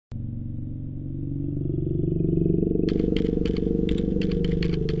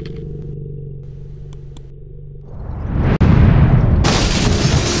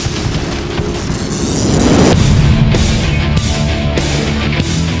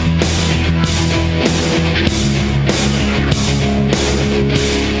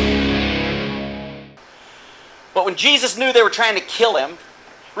But when Jesus knew they were trying to kill him,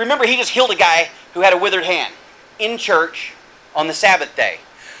 remember, he just healed a guy who had a withered hand in church on the Sabbath day.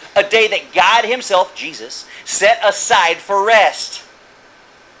 A day that God himself, Jesus, set aside for rest.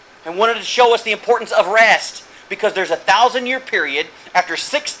 And wanted to show us the importance of rest. Because there's a 1,000-year period, after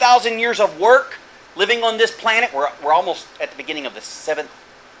 6,000 years of work, living on this planet, we're almost at the beginning of the 7th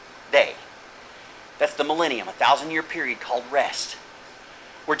day. That's the millennium, a 1,000-year period called rest.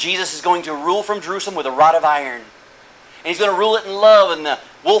 Where Jesus is going to rule from Jerusalem with a rod of iron. And he's going to rule it in love, and the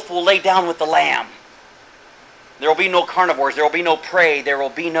wolf will lay down with the lamb. There will be no carnivores, there will be no prey, there will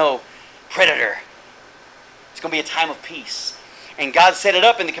be no predator. It's going to be a time of peace. And God set it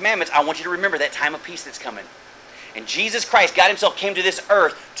up in the commandments. I want you to remember that time of peace that's coming. And Jesus Christ, God himself, came to this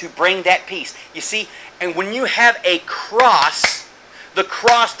earth to bring that peace. You see, and when you have a cross, the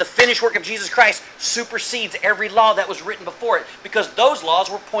cross, the finished work of Jesus Christ, supersedes every law that was written before it. Because those laws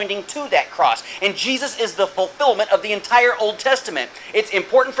were pointing to that cross. And Jesus is the fulfillment of the entire Old Testament. It's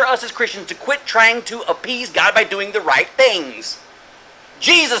important for us as Christians to quit trying to appease God by doing the right things.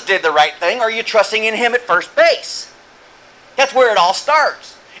 Jesus did the right thing. Are you trusting in him at first base? That's where it all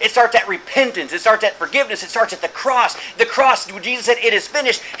starts. It starts at repentance. It starts at forgiveness. It starts at the cross. The cross, when Jesus said, "It is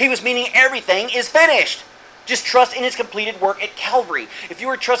finished," he was meaning everything is finished. Just trust in his completed work at Calvary. If you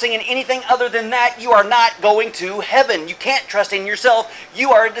are trusting in anything other than that, you are not going to heaven. You can't trust in yourself.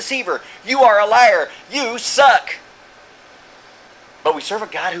 You are a deceiver. You are a liar. You suck. But we serve a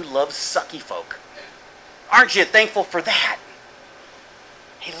God who loves sucky folk. Aren't you thankful for that?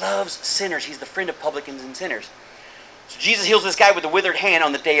 He loves sinners. He's the friend of publicans and sinners. So Jesus heals this guy with a withered hand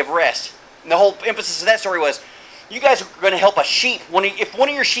on the day of rest. And the whole emphasis of that story was, you guys are going to help a sheep. If one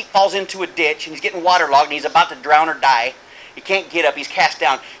of your sheep falls into a ditch and he's getting waterlogged and he's about to drown or die, he can't get up, he's cast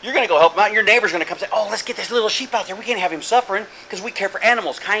down, you're going to go help him out, and your neighbor's going to come say, "Oh, let's get this little sheep out there. We can't have him suffering," because we care for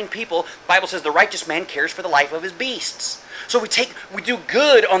animals, kind people. The Bible says the righteous man cares for the life of his beasts. So we do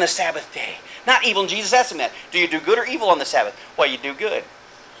good on the Sabbath day. Not evil. And Jesus asked him that. Do you do good or evil on the Sabbath? Well, you do good.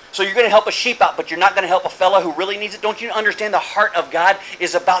 So you're going to help a sheep out, but you're not going to help a fellow who really needs it. Don't you understand the heart of God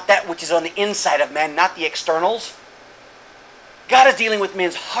is about that which is on the inside of man, not the externals? God is dealing with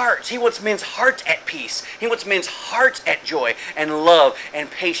men's hearts. He wants men's hearts at peace. He wants men's hearts at joy and love and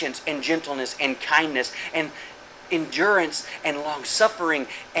patience and gentleness and kindness and endurance and long-suffering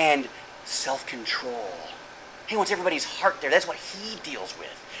and self-control. He wants everybody's heart there. That's what he deals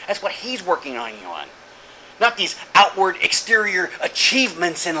with. That's what he's working on you on. Not these outward, exterior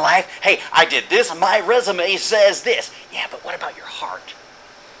achievements in life. Hey, I did this, my resume says this. Yeah, but what about your heart?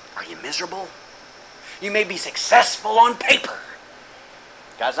 Are you miserable? You may be successful on paper.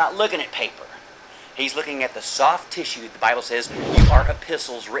 God's not looking at paper. He's looking at the soft tissue. The Bible says you are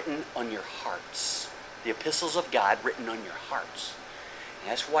epistles written on your hearts. The epistles of God written on your hearts.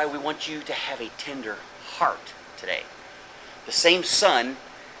 And that's why we want you to have a tender heart today. The same sun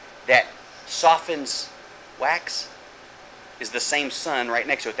that softens wax is the same sun right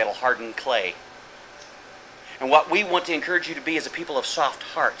next to it that'll harden clay. And what we want to encourage you to be is a people of soft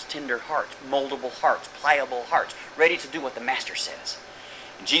hearts, tender hearts, moldable hearts, pliable hearts, ready to do what the Master says.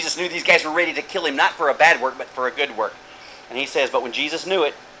 And Jesus knew these guys were ready to kill him, not for a bad work, but for a good work. And he says, but when Jesus knew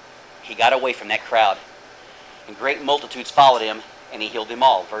it, he got away from that crowd. And great multitudes followed him, and he healed them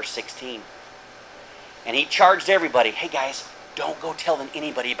all. Verse 16. And he charged everybody, hey guys, don't go telling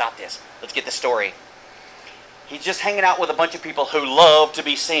anybody about this. Let's get the story. He's just hanging out with a bunch of people who love to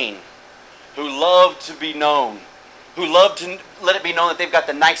be seen, who love to be known, who love to let it be known that they've got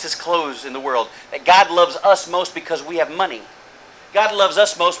the nicest clothes in the world, that God loves us most because we have money. God loves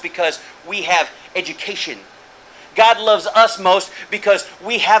us most because we have education. God loves us most because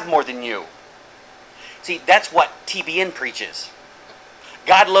we have more than you. See, that's what TBN preaches.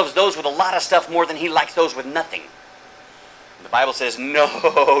 God loves those with a lot of stuff more than he likes those with nothing. The Bible says, no,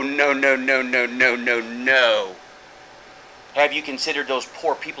 no, no, no, no, no, no, no. Have you considered those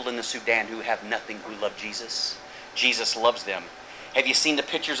poor people in the Sudan who have nothing, who love Jesus? Jesus loves them. Have you seen the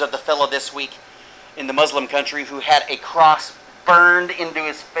pictures of the fellow this week in the Muslim country who had a cross burned into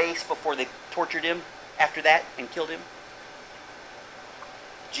his face before they tortured him after that and killed him?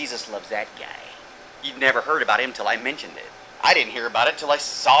 Jesus loves that guy. You've never heard about him till I mentioned it. I didn't hear about it till I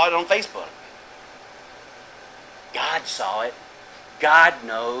saw it on Facebook. God saw it. God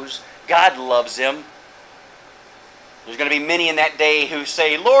knows. God loves him. There's going to be many in that day who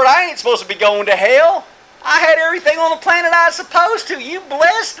say, Lord, I ain't supposed to be going to hell. I had everything on the planet I was supposed to. You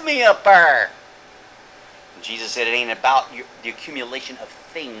blessed me up there. And Jesus said it ain't about the accumulation of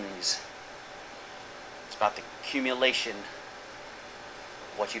things. It's about the accumulation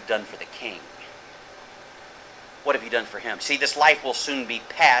of what you've done for the King. What have you done for Him? See, this life will soon be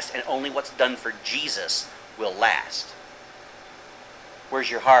past, and only what's done for Jesus will last.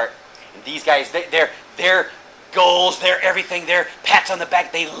 Where's your heart? And these guys, their goals, their everything, their pats on the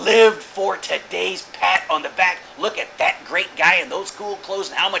back, they lived for today's pat on the back. Look at that great guy in those cool clothes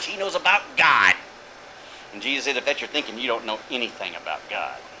and how much he knows about God. And Jesus said, if that's your thinking, you don't know anything about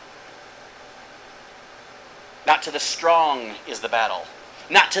God. Not to the strong is the battle.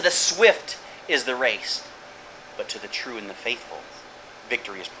 Not to the swift is the race. But to the true and the faithful,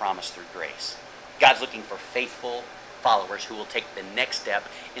 victory is promised through grace. God's looking for faithful followers who will take the next step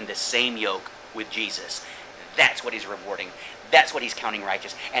in the same yoke with Jesus. That's what He's rewarding. That's what He's counting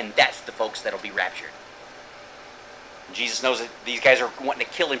righteous. And that's the folks that'll be raptured. Jesus knows that these guys are wanting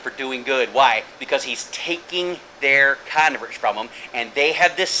to kill Him for doing good. Why? Because He's taking their converts from them, and they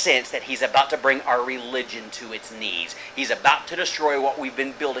have this sense that He's about to bring our religion to its knees. He's about to destroy what we've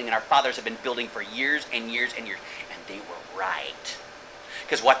been building, and our fathers have been building for years and years and years. And they were right.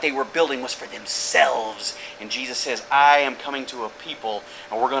 Because what they were building was for themselves. And Jesus says, I am coming to a people,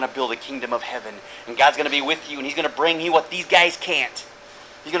 and we're going to build a kingdom of heaven. And God's going to be with you, and He's going to bring you what these guys can't.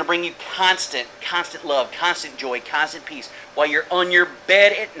 He's going to bring you constant love, constant joy, constant peace while you're on your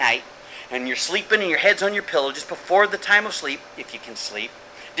bed at night and you're sleeping and your head's on your pillow just before the time of sleep, if you can sleep,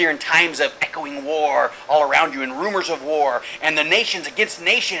 during times of echoing war all around you and rumors of war and the nations against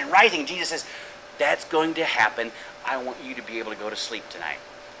nation and rising. Jesus says, that's going to happen. I want you to be able to go to sleep tonight.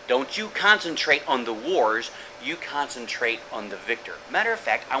 Don't you concentrate on the wars. You concentrate on the victor. Matter of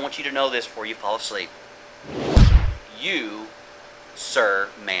fact, I want you to know this before you fall asleep. You, sir,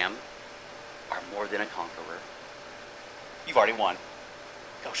 ma'am, are more than a conqueror. You've already won.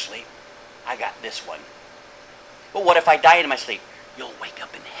 Go sleep. I got this one. But what if I die in my sleep? You'll wake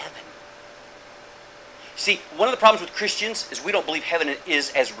up in heaven. See, one of the problems with Christians is we don't believe heaven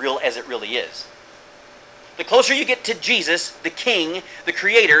is as real as it really is. The closer you get to Jesus, the King, the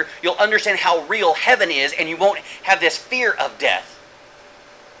Creator, you'll understand how real heaven is, and you won't have this fear of death.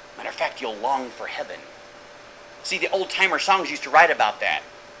 Matter of fact, you'll long for heaven. See, the old-timer songs used to write about that.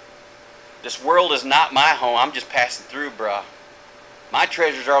 This world is not my home. I'm just passing through, bruh. My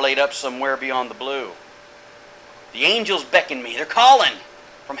treasures are laid up somewhere beyond the blue. The angels beckon me. They're calling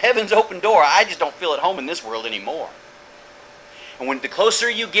from heaven's open door. I just don't feel at home in this world anymore. And when the closer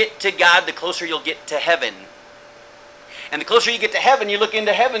you get to God, the closer you'll get to heaven. And the closer you get to heaven, you look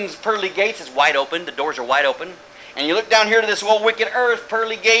into heaven's pearly gates. It's wide open. The doors are wide open. And you look down here to this old wicked earth,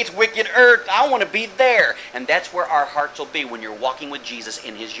 pearly gates, wicked earth. I want to be there. And that's where our hearts will be when you're walking with Jesus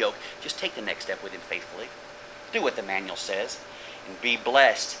in His yoke. Just take the next step with Him faithfully. Do what the manual says and be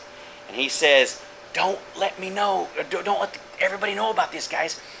blessed. And He says, don't let me know. Don't let everybody know about this,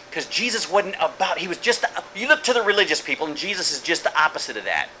 guys. Because Jesus wasn't about, He was just, you look to the religious people, and Jesus is just the opposite of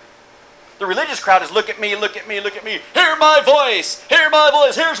that. The religious crowd is, look at me, look at me, look at me. Hear my voice. Hear my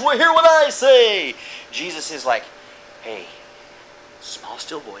voice. Hear what I say. Jesus is like, hey, small,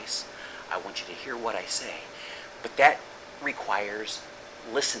 still voice, I want you to hear what I say. But that requires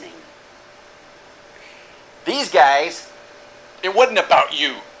listening. These guys, it wasn't about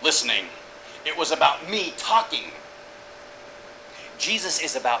you listening. It was about me talking. Jesus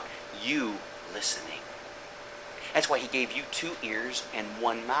is about you listening. That's why He gave you 2 ears and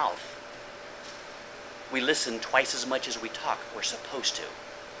 1 mouth. We listen twice as much as we talk. We're supposed to.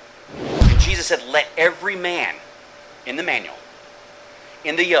 And Jesus said, let every man, in the manual,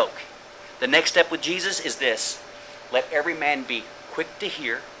 in the yoke, the next step with Jesus is this. Let every man be quick to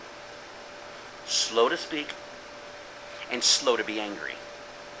hear, slow to speak, and slow to be angry.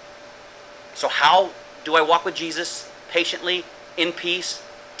 So how do I walk with Jesus patiently, in peace,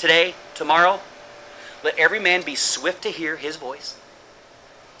 today, tomorrow? Let every man be swift to hear His voice,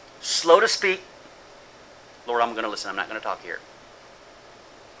 slow to speak. Lord, I'm going to listen. I'm not going to talk here.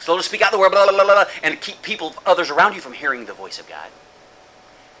 Slow to speak out the word, blah, blah, blah, blah, and keep people, others around you from hearing the voice of God.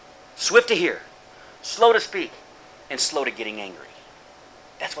 Swift to hear, slow to speak, and slow to getting angry.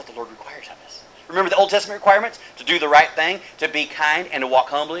 That's what the Lord requires of us. Remember the Old Testament requirements? To do the right thing, to be kind, and to walk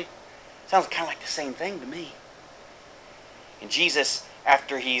humbly. Sounds kind of like the same thing to me. And Jesus,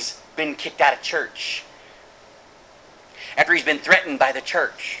 after He's been kicked out of church, after He's been threatened by the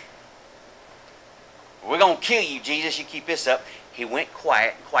church, we're going to kill you, Jesus, you keep this up. He went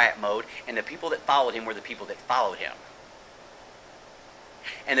quiet mode, and the people that followed Him were the people that followed Him.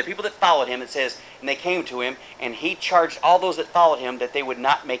 And the people that followed Him, it says, and they came to Him, and He charged all those that followed Him that they would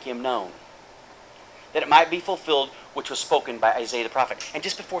not make Him known. that it might be fulfilled, which was spoken by Isaiah the prophet. And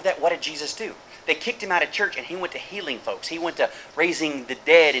just before that, what did Jesus do? They kicked him out of church, and he went to healing folks. He went to raising the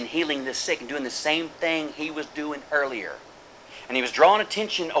dead and healing the sick and doing the same thing he was doing earlier. And he was drawing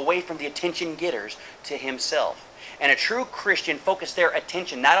attention away from the attention getters to himself. And a true Christian focused their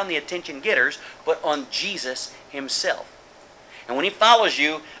attention not on the attention getters, but on Jesus himself. And when he follows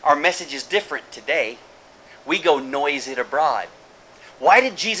you, our message is different today. We go noise it abroad. Why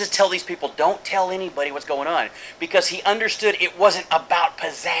did Jesus tell these people, don't tell anybody what's going on? Because he understood it wasn't about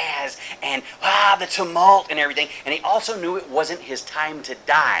pizzazz and the tumult and everything. And he also knew it wasn't his time to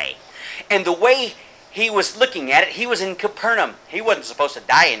die. And the way he was looking at it, he was in Capernaum. He wasn't supposed to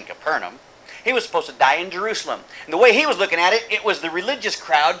die in Capernaum. He was supposed to die in Jerusalem. And the way he was looking at it, it was the religious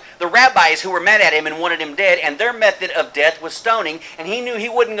crowd, the rabbis who were mad at him and wanted him dead, and their method of death was stoning. And he knew he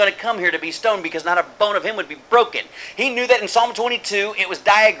wasn't going to come here to be stoned because not a bone of him would be broken. He knew that in Psalm 22, it was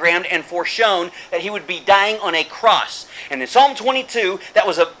diagrammed and foreshown that he would be dying on a cross. And in Psalm 22, that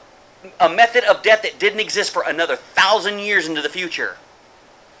was a method of death that didn't exist for another 1,000 years into the future.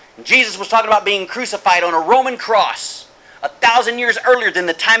 And Jesus was talking about being crucified on a Roman cross 1,000 years earlier than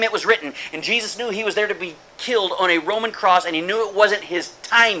the time it was written. And Jesus knew he was there to be killed on a Roman cross, and he knew it wasn't his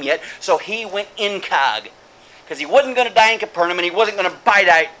time yet, so he went incog. Because he wasn't going to die in Capernaum, and he wasn't going to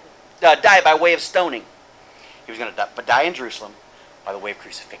die by way of stoning. He was going to die in Jerusalem by the way of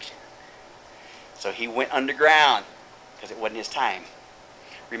crucifixion. So he went underground because it wasn't his time.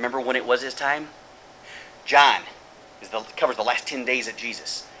 Remember when it was his time? John covers the last 10 days of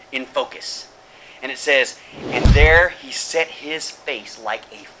Jesus in focus. And it says, and there he set his face like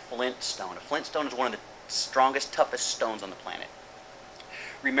a flint stone. A flint stone is one of the strongest, toughest stones on the planet.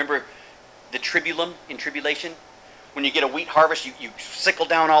 Remember the tribulum in tribulation? When you get a wheat harvest, you sickle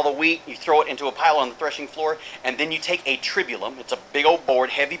down all the wheat, you throw it into a pile on the threshing floor, and then you take a tribulum, it's a big old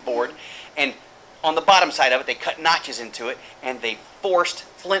board, heavy board, and on the bottom side of it, they cut notches into it, and they forced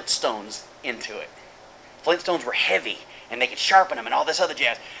flint stones into it. Flint stones were heavy, and they could sharpen them and all this other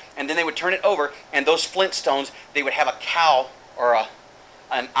jazz. And then they would turn it over, and those flint stones, they would have a cow or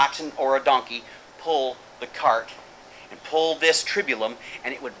an oxen or a donkey pull the cart and pull this tribulum,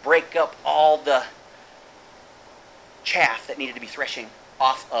 and it would break up all the chaff that needed to be threshing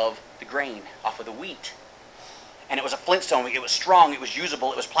off of the grain, off of the wheat. And it was a flint stone. It was strong, it was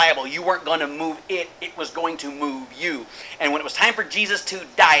usable, it was pliable. You weren't going to move it, it was going to move you. And when it was time for Jesus to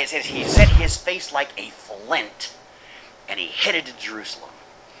die, it says he set his face like a flint, and he headed to Jerusalem.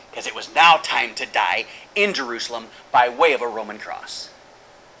 Because it was now time to die in Jerusalem by way of a Roman cross.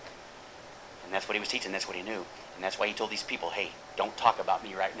 And that's what he was teaching, that's what he knew. And that's why he told these people, hey, don't talk about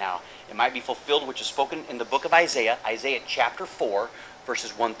me right now. It might be fulfilled, which is spoken in the book of Isaiah, Isaiah chapter 4,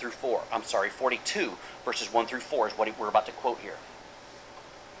 verses 1 through 4. 42, verses 1 through 4 is what we're about to quote here.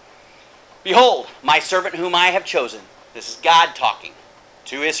 Behold, my servant whom I have chosen. This is God talking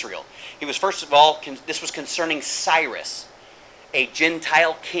to Israel. He was, first of all, this was concerning Cyrus, a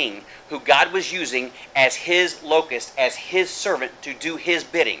Gentile king who God was using as his locust, as his servant to do his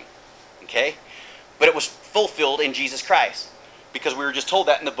bidding. Okay? But it was fulfilled in Jesus Christ, because we were just told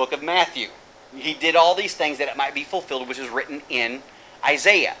that in the book of Matthew. He did all these things that it might be fulfilled, which is written in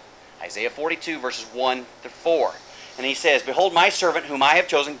Isaiah. Isaiah 42, verses 1 to 4. And he says, behold my servant whom I have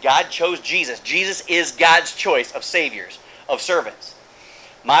chosen. God chose Jesus. Jesus is God's choice of saviors, of servants.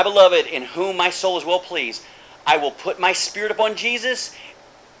 My beloved, in whom my soul is well pleased. I will put my spirit upon Jesus,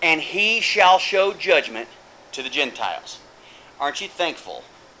 and he shall show judgment to the Gentiles. Aren't you thankful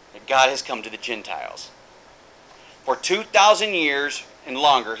that God has come to the Gentiles? For 2,000 years and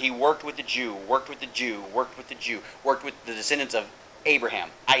longer, he worked with the Jew, worked with the Jew, worked with the Jew, worked with the descendants of Abraham,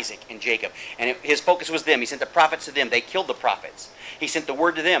 Isaac, and Jacob. And his focus was them. He sent the prophets to them. They killed the prophets. He sent the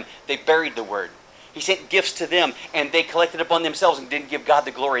word to them. They buried the word. He sent gifts to them, and they collected upon themselves and didn't give God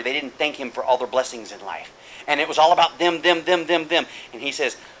the glory. They didn't thank him for all their blessings in life. And it was all about them. And he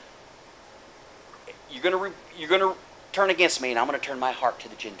says, you're going to turn against me, and I'm going to turn my heart to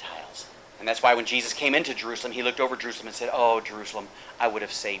the Gentiles. And that's why when Jesus came into Jerusalem, he looked over Jerusalem and said, oh, Jerusalem, I would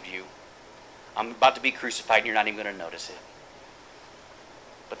have saved you. I'm about to be crucified, and you're not even going to notice it.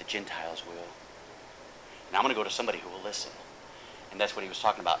 But the Gentiles will. And I'm going to go to somebody who will listen. And that's what he was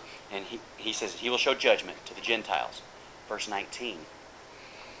talking about. And he says, he will show judgment to the Gentiles. Verse 19.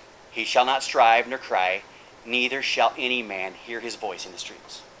 He shall not strive nor cry, neither shall any man hear his voice in the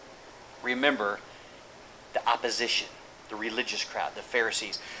streets. Remember the opposition, the religious crowd, the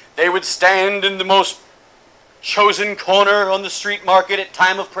Pharisees. They would stand in the most chosen corner on the street market at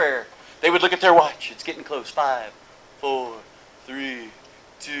time of prayer. They would look at their watch. It's getting close. 5, 4, 3,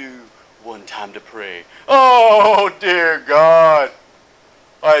 2, 1, time to pray. Oh, dear God.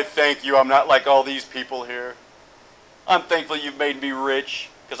 I thank you I'm not like all these people here. I'm thankful you've made me rich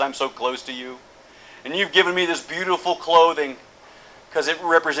because I'm so close to you. And you've given me this beautiful clothing because it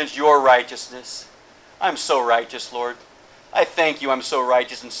represents your righteousness. I'm so righteous, Lord. I thank you I'm so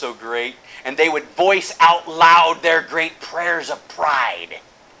righteous and so great. And they would voice out loud their great prayers of pride.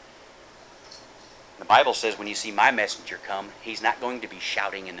 The Bible says when you see my messenger come, he's not going to be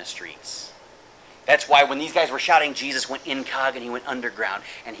shouting in the streets. That's why when these guys were shouting, Jesus went incog and he went underground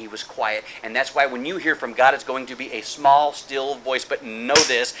and he was quiet. And that's why when you hear from God, it's going to be a small, still voice. But know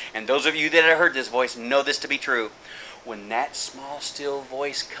this, and those of you that have heard this voice, know this to be true. When that small, still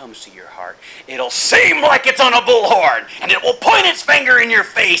voice comes to your heart, it'll seem like it's on a bullhorn. And it will point its finger in your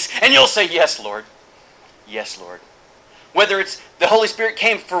face. And you'll say, yes, Lord. Yes, Lord. Whether it's the Holy Spirit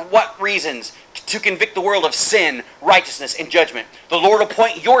came for what reasons? To convict the world of sin, righteousness, and judgment. The Lord will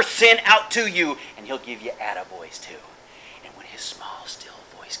point your sin out to you, and he'll give you attaboys too. And when his small, still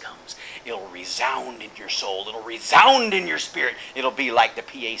voice comes, it'll resound in your soul. It'll resound in your spirit. It'll be like the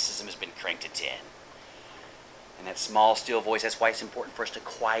PA system has been cranked to 10. And that small, still voice, that's why it's important for us to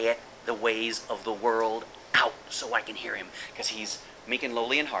quiet the ways of the world out so I can hear him. Because he's meek and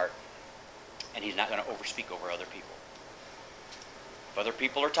lowly in heart, and he's not going to overspeak over other people. If other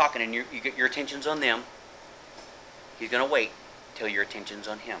people are talking and you get your attention's on them, he's going to wait till your attention's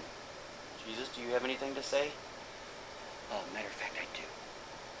on him. Jesus, do you have anything to say? Oh, matter of fact, I do.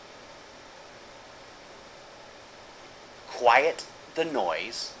 Quiet the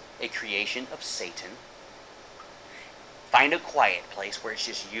noise, a creation of Satan. Find a quiet place where it's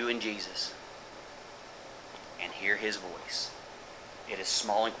just you and Jesus. And hear his voice. It is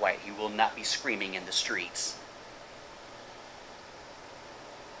small and quiet. He will not be screaming in the streets.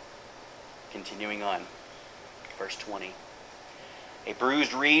 Continuing on, verse 20. A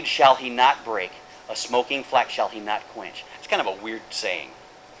bruised reed shall he not break, a smoking flax shall he not quench. It's kind of a weird saying.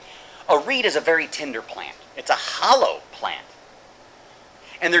 A reed is a very tender plant. It's a hollow plant.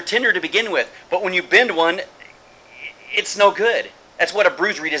 And they're tender to begin with, but when you bend one, it's no good. That's what a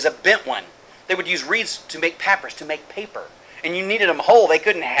bruised reed is, a bent one. They would use reeds to make papyrus, to make paper. And you needed them whole. They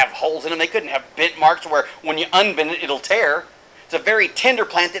couldn't have holes in them. They couldn't have bent marks where when you unbend it, it'll tear. It's a very tender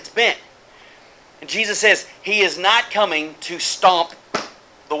plant that's bent. And Jesus says he is not coming to stomp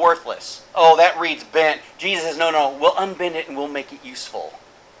the worthless. Oh, that reed's bent. Jesus says, no, we'll unbend it and we'll make it useful.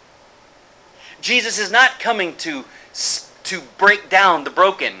 Jesus is not coming to break down the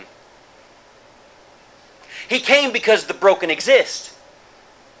broken. He came because the broken exist.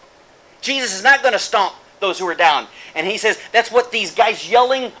 Jesus is not going to stomp those who are down. And he says that's what these guys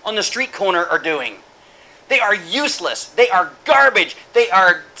yelling on the street corner are doing. They are useless. They are garbage. They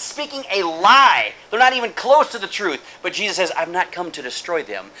are speaking a lie. They're not even close to the truth. But Jesus says, I've not come to destroy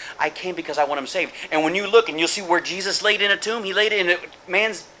them. I came because I want them saved. And when you look and you'll see where Jesus laid in a tomb, he laid in a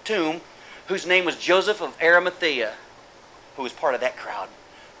man's tomb whose name was Joseph of Arimathea, who was part of that crowd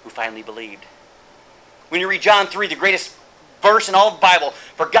who finally believed. When you read John 3, the greatest verse in all the Bible,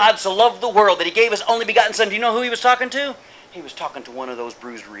 for God so loved the world that he gave his only begotten son. Do you know who he was talking to? He was talking to one of those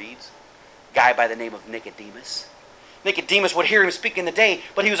bruised reeds. Guy by the name of Nicodemus. Nicodemus would hear him speak in the day,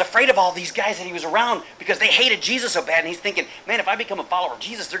 but he was afraid of all these guys that he was around because they hated Jesus so bad. And he's thinking, man, if I become a follower of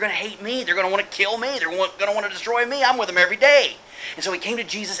Jesus, they're going to hate me. They're going to want to kill me. They're going to want to destroy me. I'm with them every day. And so he came to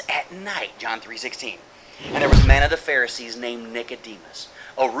Jesus at night, John 3:16. And there was a man of the Pharisees named Nicodemus,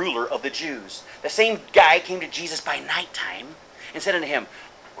 a ruler of the Jews. The same guy came to Jesus by nighttime and said unto him,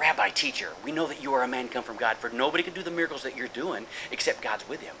 Rabbi, teacher, we know that you are a man come from God, for nobody can do the miracles that you're doing except God's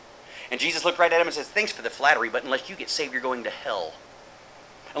with him. And Jesus looked right at him and says, thanks for the flattery, but unless you get saved, you're going to hell.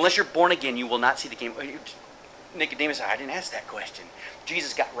 Unless you're born again, you will not see the kingdom. Nicodemus said, I didn't ask that question.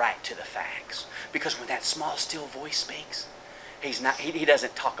 Jesus got right to the facts. Because when that small, still voice speaks, he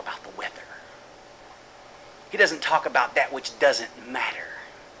doesn't talk about the weather. He doesn't talk about that which doesn't matter.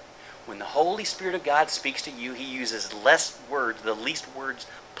 When the Holy Spirit of God speaks to you, he uses less words, the least words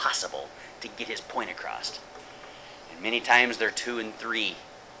possible, to get his point across. And many times they're 2 and 3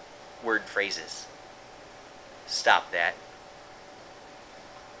 word phrases. Stop that.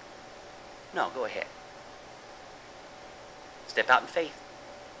 No, go ahead. Step out in faith.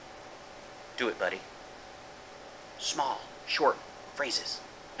 Do it, buddy. Small, short phrases.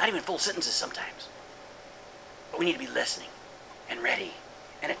 Not even full sentences sometimes. But we need to be listening and ready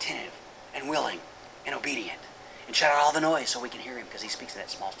and attentive and willing and obedient and shut out all the noise so we can hear him because he speaks in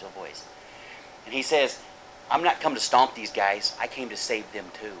that small, still voice. And he says, I'm not come to stomp these guys. I came to save them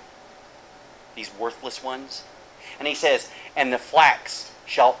too. These worthless ones. And he says, and the flax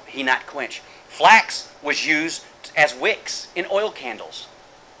shall he not quench. Flax was used as wicks in oil candles.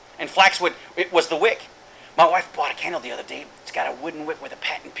 And flax it was the wick. My wife bought a candle the other day. It's got a wooden wick with a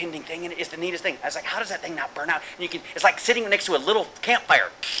patent pending thing in it. It's the neatest thing. I was like, how does that thing not burn out? And it's like sitting next to a little campfire.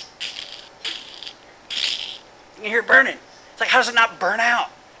 You can hear it burning. It's like, how does it not burn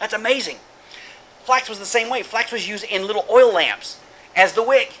out? That's amazing. Flax was the same way. Flax was used in little oil lamps as the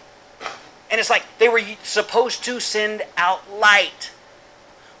wick. And it's like they were supposed to send out light.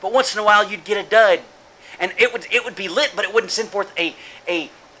 But once in a while you'd get a dud. And it would be lit, but it wouldn't send forth a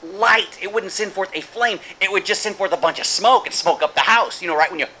light. It wouldn't send forth a flame. It would just send forth a bunch of smoke and smoke up the house. You know,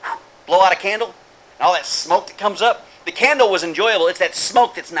 right when you blow out a candle and all that smoke that comes up. The candle was enjoyable. It's that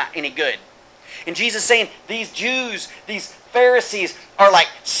smoke that's not any good. And Jesus is saying, these Jews, these Pharisees are like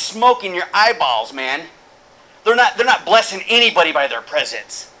smoke in your eyeballs, man. They're not blessing anybody by their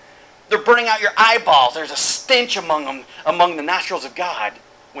presence. They're burning out your eyeballs. There's a stench among them, among the nostrils of God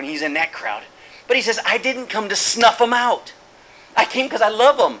when he's in that crowd. But he says, I didn't come to snuff them out. I came because I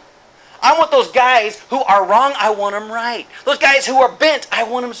love them. I want those guys who are wrong, I want them right. Those guys who are bent, I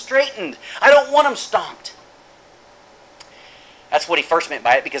want them straightened. I don't want them stomped. That's what he first meant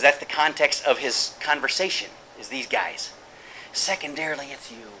by it, because that's the context of his conversation, is these guys. Secondarily, it's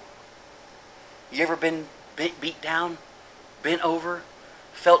you. You ever been beat down, bent over,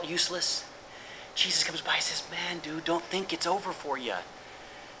 felt useless? Jesus comes by and says, man, dude, don't think it's over for you.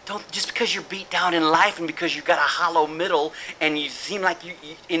 Don't, just because you're beat down in life and because you've got a hollow middle and you seem like you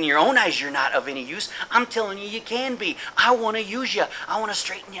in your own eyes you're not of any use, I'm telling you, you can be. I want to use you. I want to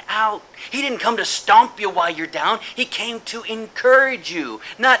straighten you out. He didn't come to stomp you while you're down. He came to encourage you,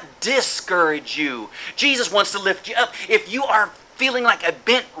 not discourage you. Jesus wants to lift you up. If you are feeling like a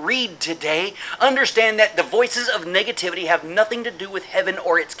bent reed today, understand that the voices of negativity have nothing to do with heaven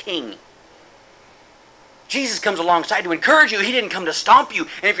or its king. Jesus comes alongside to encourage you. He didn't come to stomp you.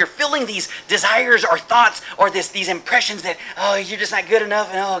 And if you're feeling these desires or thoughts or these impressions that, oh, you're just not good enough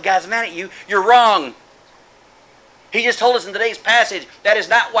and oh, God's mad at you, you're wrong. He just told us in today's passage that is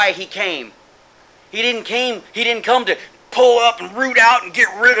not why he came. He didn't come to pull up and root out and get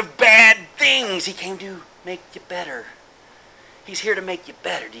rid of bad things. He came to make you better. He's here to make you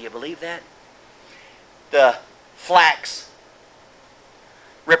better. Do you believe that? The flax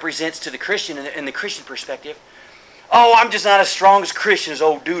represents to the Christian, in the Christian perspective, oh, I'm just not as strong as Christian as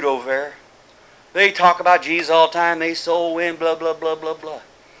old dude over there. They talk about Jesus all the time. They soul win, blah, blah, blah, blah, blah.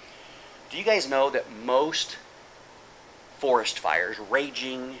 Do you guys know that most forest fires,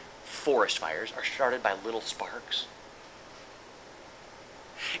 raging forest fires, are started by little sparks?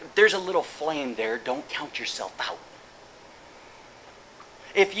 If there's a little flame there, don't count yourself out.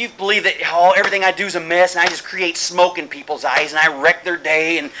 If you believe that everything I do is a mess and I just create smoke in people's eyes and I wreck their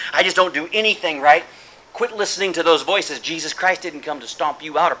day and I just don't do anything right, quit listening to those voices. Jesus Christ didn't come to stomp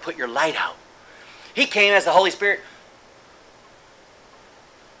you out or put your light out. He came as the Holy Spirit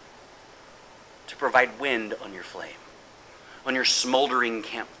to provide wind on your flame, on your smoldering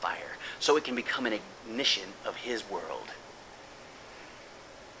campfire, so it can become an ignition of His world.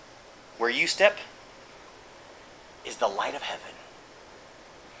 Where you step is the light of heaven.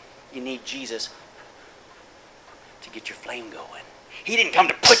 You need Jesus to get your flame going. He didn't come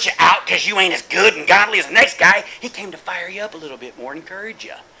to put you out because you ain't as good and godly as the next guy. He came to fire you up a little bit more and encourage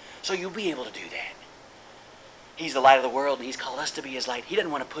you. So you'll be able to do that. He's the light of the world and He's called us to be His light. He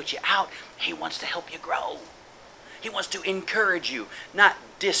doesn't want to put you out. He wants to help you grow. He wants to encourage you, not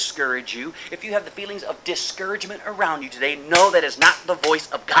discourage you. If you have the feelings of discouragement around you today, know that is not the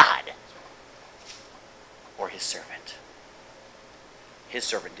voice of God or His servant. His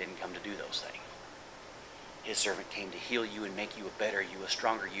servant didn't come to do those things. His servant came to heal you and make you a better you, a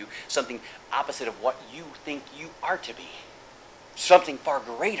stronger you, something opposite of what you think you are to be. Something far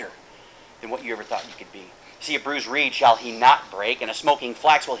greater than what you ever thought you could be. See, a bruised reed shall he not break, and a smoking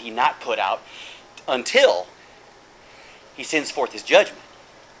flax will he not put out until he sends forth his judgment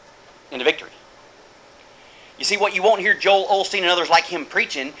into victory. You see, what you won't hear Joel Osteen and others like him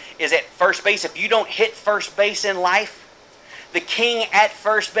preaching is at first base, if you don't hit first base in life, the king at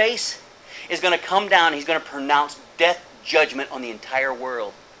first base is going to come down. He's going to pronounce death judgment on the entire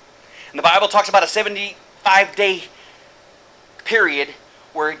world. And the Bible talks about a 75-day period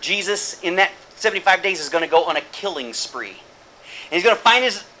where Jesus, in that 75 days, is going to go on a killing spree. And He's going to find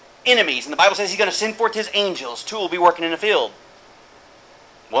His enemies. And the Bible says He's going to send forth His angels. 2 will be working in the field.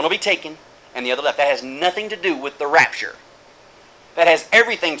 1 will be taken, and the other left. That has nothing to do with the rapture. That has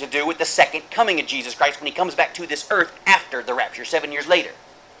everything to do with the second coming of Jesus Christ when He comes back to this earth after the rapture, 7 years later.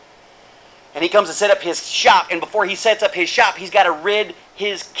 And He comes to set up His shop, and before He sets up His shop, He's got to rid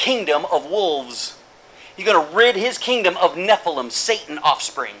His kingdom of wolves. He's going to rid His kingdom of Nephilim, Satan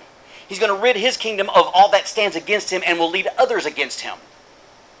offspring. He's going to rid His kingdom of all that stands against Him and will lead others against Him.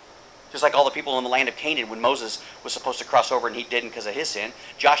 Just like all the people in the land of Canaan, when Moses was supposed to cross over and he didn't because of his sin,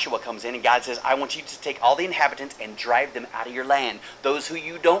 Joshua comes in and God says, I want you to take all the inhabitants and drive them out of your land. Those who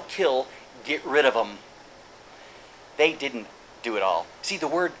you don't kill, get rid of them. They didn't do it all. See, the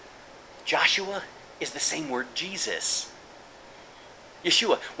word Joshua is the same word Jesus.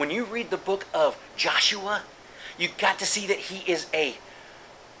 Yeshua. When you read the book of Joshua, you got to see that he is a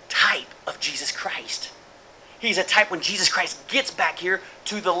type of Jesus Christ. He's a type when Jesus Christ gets back here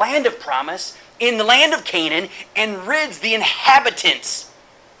to the land of promise, in the land of Canaan, and rids the inhabitants.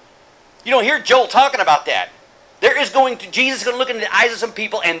 You don't hear Joel talking about that. Jesus is going to look into the eyes of some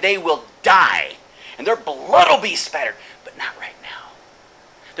people and they will die. And their blood will be spattered. But not right now.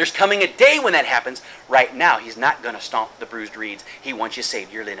 There's coming a day when that happens. Right now, he's not going to stomp the bruised reeds. He wants you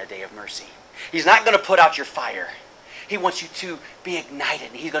saved. You're in a day of mercy. He's not going to put out your fire. He wants you to be ignited.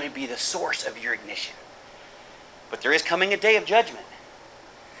 And he's going to be the source of your ignition. But there is coming a day of judgment.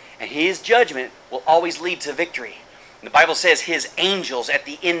 And his judgment will always lead to victory. And the Bible says his angels at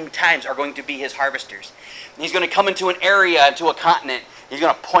the end times are going to be his harvesters. And he's going to come into an area, into a continent. He's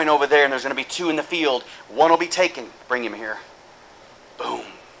going to point over there and there's going to be 2 in the field. One will be taken. Bring him here. Boom.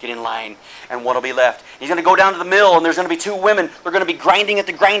 Get in line. And one will be left. He's going to go down to the mill and there's going to be 2 women. They're going to be grinding at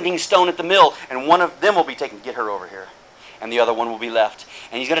the grinding stone at the mill. And one of them will be taken. Get her over here. And the other one will be left.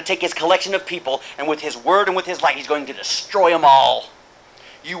 And he's going to take his collection of people, and with his word and with his light, he's going to destroy them all.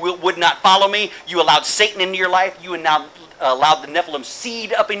 You would not follow me. You allowed Satan into your life. You now allowed the Nephilim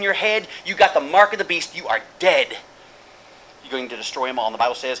seed up in your head. You got the mark of the beast. You are dead. You're going to destroy them all. And the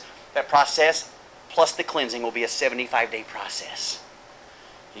Bible says that process plus the cleansing will be a 75-day process.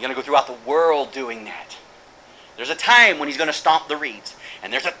 You're going to go throughout the world doing that. There's a time when he's going to stomp the reeds.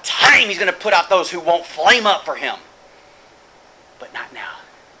 And there's a time he's going to put out those who won't flame up for him. But not now.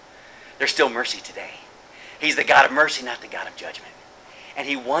 There's still mercy today. He's the God of mercy, not the God of judgment. And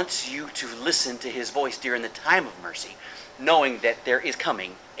he wants you to listen to his voice during the time of mercy, knowing that there is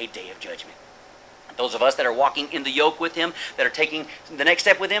coming a day of judgment. Those of us that are walking in the yoke with him, that are taking the next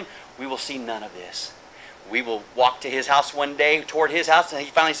step with him, we will see none of this. We will walk to his house one day, toward his house, and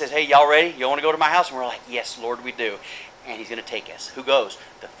he finally says, hey, y'all ready? You want to go to my house? And we're like, yes, Lord, we do. And he's going to take us. Who goes?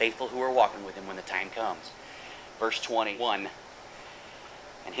 The faithful who are walking with him when the time comes. Verse 21.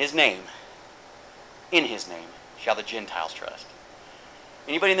 And his name, in his name, shall the Gentiles trust.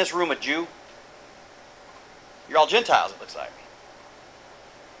 Anybody in this room a Jew? You're all Gentiles, it looks like.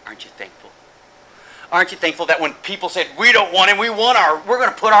 Aren't you thankful? Aren't you thankful that when people said, we don't want him, we're going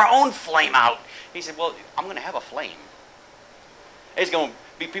to put our own flame out. He said, well, I'm going to have a flame. It's going to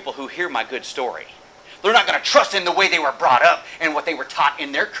be people who hear my good story. They're not going to trust in the way they were brought up and what they were taught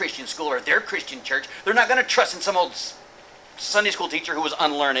in their Christian school or their Christian church. They're not going to trust in some old Sunday school teacher who was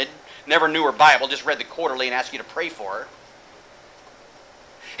unlearned, never knew her Bible, just read the quarterly and asked you to pray for her.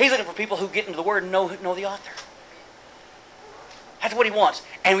 He's looking for people who get into the Word and know the author. That's what he wants.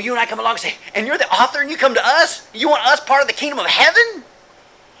 And when you and I come along and say, and you're the author and you come to us? You want us part of the kingdom of heaven?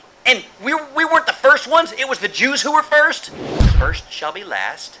 And we weren't the first ones. It was the Jews who were first. First shall be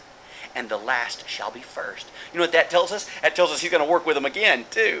last, and the last shall be first. You know what that tells us? That tells us he's going to work with them again,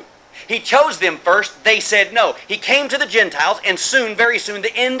 too. He chose them first. They said no. He came to the Gentiles, and soon, very soon,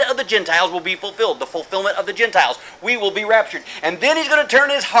 the end of the Gentiles will be fulfilled. The fulfillment of the Gentiles. We will be raptured. And then he's going to turn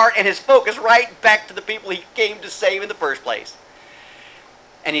his heart and his focus right back to the people he came to save in the first place.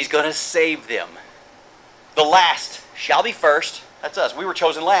 And he's going to save them. The last shall be first. That's us. We were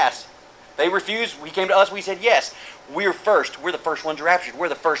chosen last. They refused. He came to us. We said yes. We're first. We're the first ones raptured. We're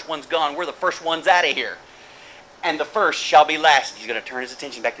the first ones gone. We're the first ones out of here. And the first shall be last. He's going to turn his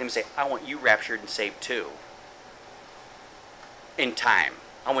attention back to them and say, I want you raptured and saved too. In time.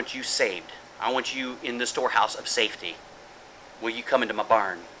 I want you saved. I want you in the storehouse of safety. Will you come into my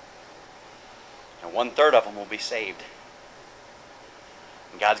barn? And 1/3 of them will be saved.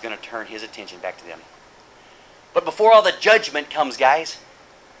 And God's going to turn his attention back to them. But before all the judgment comes, guys,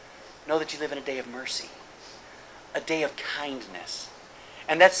 know that you live in a day of mercy. A day of kindness.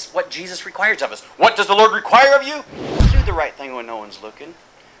 And that's what Jesus requires of us. What does the Lord require of you? Do the right thing when no one's looking.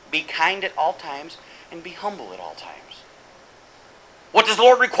 Be kind at all times and be humble at all times. What does the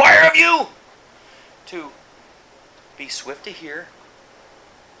Lord require of you? To be swift to hear,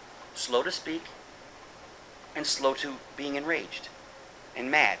 slow to speak, and slow to being enraged,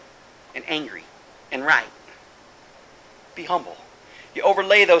 and mad, and angry, and right. Be humble. You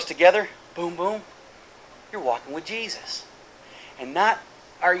overlay those together, boom, boom, you're walking with Jesus. And not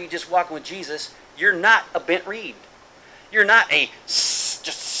are you just walking with Jesus, you're not a bent reed. You're not a just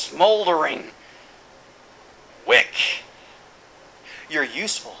smoldering wick. You're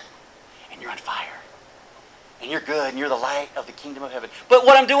useful, and you're on fire. and you're good, and you're the light of the kingdom of heaven. But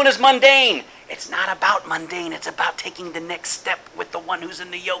what I'm doing is mundane. It's not about mundane. It's about taking the next step with the one who's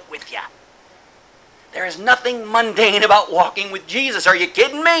in the yoke with you. There is nothing mundane about walking with Jesus. Are you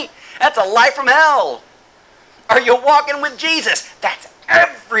kidding me? That's a life from hell. Are you walking with Jesus? That's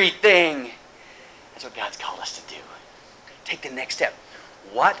everything. That's what God's called us to do. Take the next step.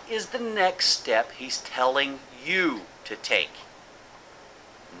 What is the next step He's telling you to take?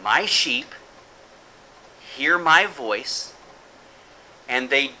 My sheep hear my voice, and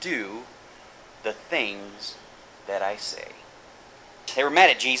they do the things that I say. They were mad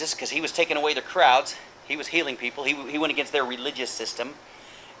at Jesus because He was taking away the crowds. He was healing people. He went against their religious system.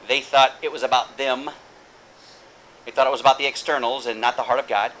 They thought it was about them. They thought it was about the externals and not the heart of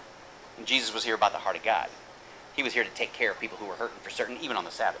God. And Jesus was here about the heart of God. He was here to take care of people who were hurting for certain, even on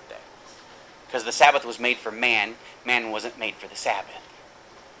the Sabbath day. Because the Sabbath was made for man. Man wasn't made for the Sabbath.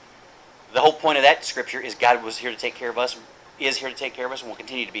 The whole point of that scripture is God was here to take care of us, is here to take care of us, and will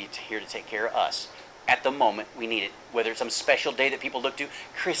continue to be here to take care of us. At the moment we need it. Whether it's some special day that people look to,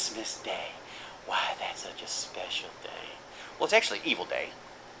 Christmas Day. Why, that's such a special day. Well, it's actually evil day.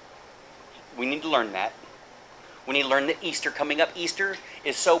 We need to learn that. We need to learn that Easter coming up. Easter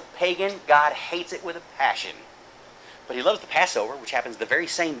is so pagan, God hates it with a passion. But He loves the Passover, which happens the very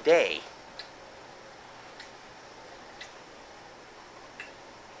same day.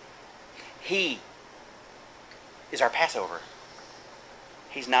 He is our Passover.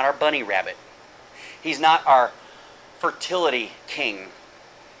 He's not our bunny rabbit. He's not our fertility king.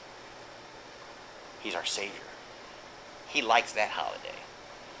 He's our Savior. He likes that holiday.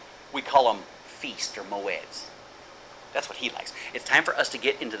 We call them feast or moeds. That's what He likes. It's time for us to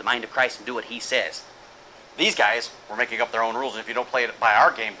get into the mind of Christ and do what He says. These guys were making up their own rules, and if you don't play it by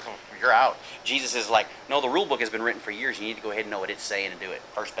our game, you're out. Jesus is like, no, the rule book has been written for years. You need to go ahead and know what it's saying and do it.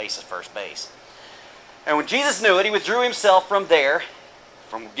 First base is first base. And when Jesus knew it, He withdrew Himself from there,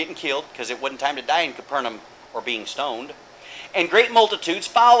 from getting killed, because it wasn't time to die in Capernaum or being stoned. And great multitudes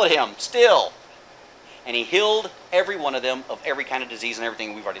followed Him still. And He healed every one of them of every kind of disease and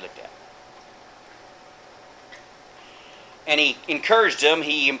everything we've already looked at. And He encouraged them,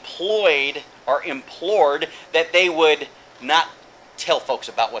 He implored that they would not tell folks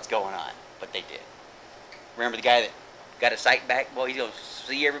about what's going on. But they did. Remember the guy that got his sight back? Well, he's going to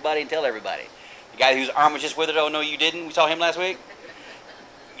see everybody and tell everybody. The guy whose arm was just withered, oh, no, you didn't? We saw him last week?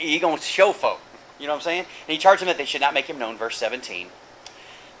 He's going to show folk. You know what I'm saying? And He charged them that they should not make Him known, verse 17,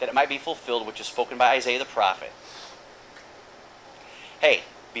 that it might be fulfilled, which was spoken by Isaiah the prophet. Hey,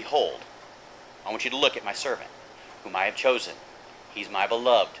 behold, I want you to look at my servant, whom I have chosen. He's my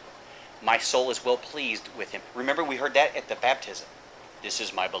beloved. My soul is well pleased with Him. Remember, we heard that at the baptism. This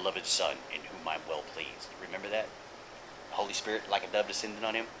is my beloved Son, in whom I'm well pleased. Remember that? The Holy Spirit, like a dove, descended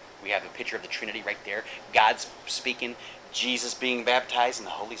on Him. We have a picture of the Trinity right there. God's speaking, Jesus being baptized, and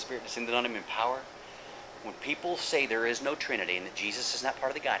the Holy Spirit descended on Him in power. When people say there is no Trinity and that Jesus is not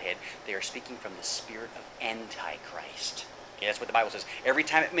part of the Godhead, they are speaking from the spirit of Antichrist. Okay, that's what the Bible says. Every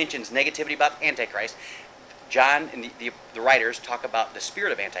time it mentions negativity about Antichrist, John and the writers talk about the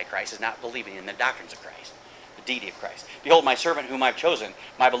spirit of Antichrist as not believing in the doctrines of Christ, the deity of Christ. Behold, my servant whom I've chosen,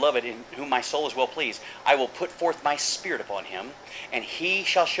 my beloved, in whom my soul is well pleased. I will put forth my spirit upon him, and he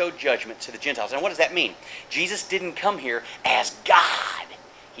shall show judgment to the Gentiles. And what does that mean? Jesus didn't come here as God.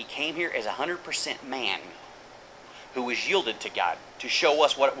 He came here as 100% man who was yielded to God to show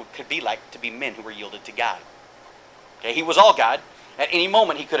us what it could be like to be men who were yielded to God. Okay, He was all God. At any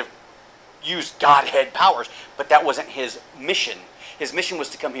moment He could have used Godhead powers, but that wasn't His mission. His mission was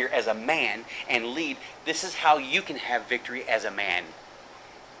to come here as a man and lead. This is how you can have victory as a man.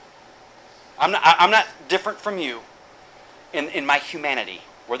 I'm not different from you in my humanity.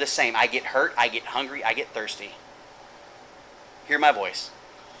 We're the same. I get hurt, I get hungry, I get thirsty. Hear my voice.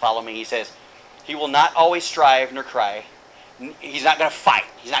 Follow me. He says, He will not always strive nor cry. He's not going to fight.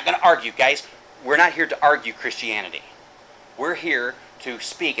 He's not going to argue. Guys, we're not here to argue Christianity. We're here to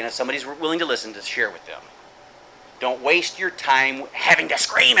speak, and if somebody's willing to listen, to share with them. Don't waste your time having to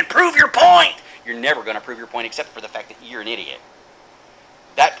scream and prove your point. You're never going to prove your point except for the fact that you're an idiot.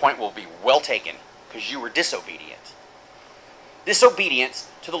 That point will be well taken because you were disobedient. Disobedience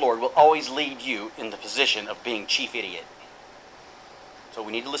to the Lord will always lead you in the position of being chief idiot. So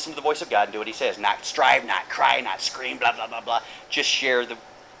we need to listen to the voice of God and do what He says. Not strive, not cry, not scream, blah, blah, blah, blah. Just share the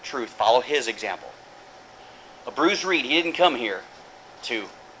truth. Follow His example. A bruised reed, He didn't come here to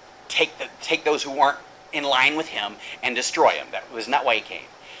take those who weren't in line with Him and destroy them. That was not why He came.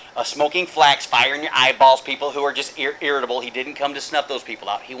 A smoking flax, fire in your eyeballs, people who are just irritable. He didn't come to snuff those people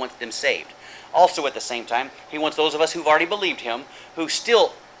out. He wants them saved. Also at the same time, He wants those of us who've already believed Him, who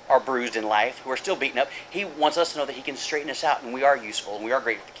still are bruised in life, who are still beaten up. He wants us to know that He can straighten us out, and we are useful, and we are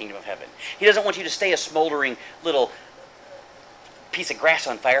great for the kingdom of heaven. He doesn't want you to stay a smoldering little piece of grass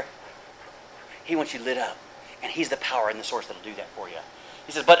on fire. He wants you lit up, and He's the power and the source that will do that for you.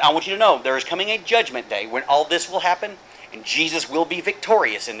 He says, but I want you to know there is coming a judgment day when all this will happen, and Jesus will be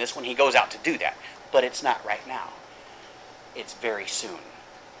victorious in this when He goes out to do that. But it's not right now. It's very soon.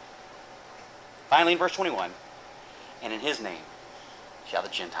 Finally, in verse 21, and in His name shall the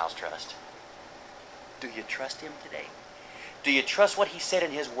Gentiles trust. Do you trust Him today? Do you trust what He said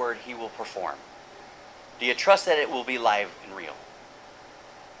in His word He will perform? Do you trust that it will be live and real?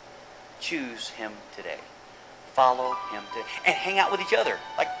 Choose Him today. Follow Him today. And hang out with each other,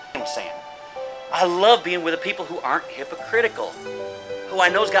 like I'm saying. I love being with the people who aren't hypocritical, who I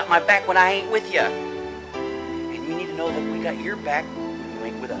know's got my back when I ain't with you. And you need to know that we got your back when you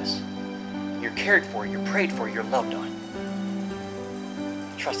ain't with us. You're cared for, you're prayed for, you're loved on.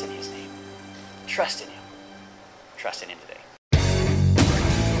 Trust in His name. Trust in Him. Trust in Him today.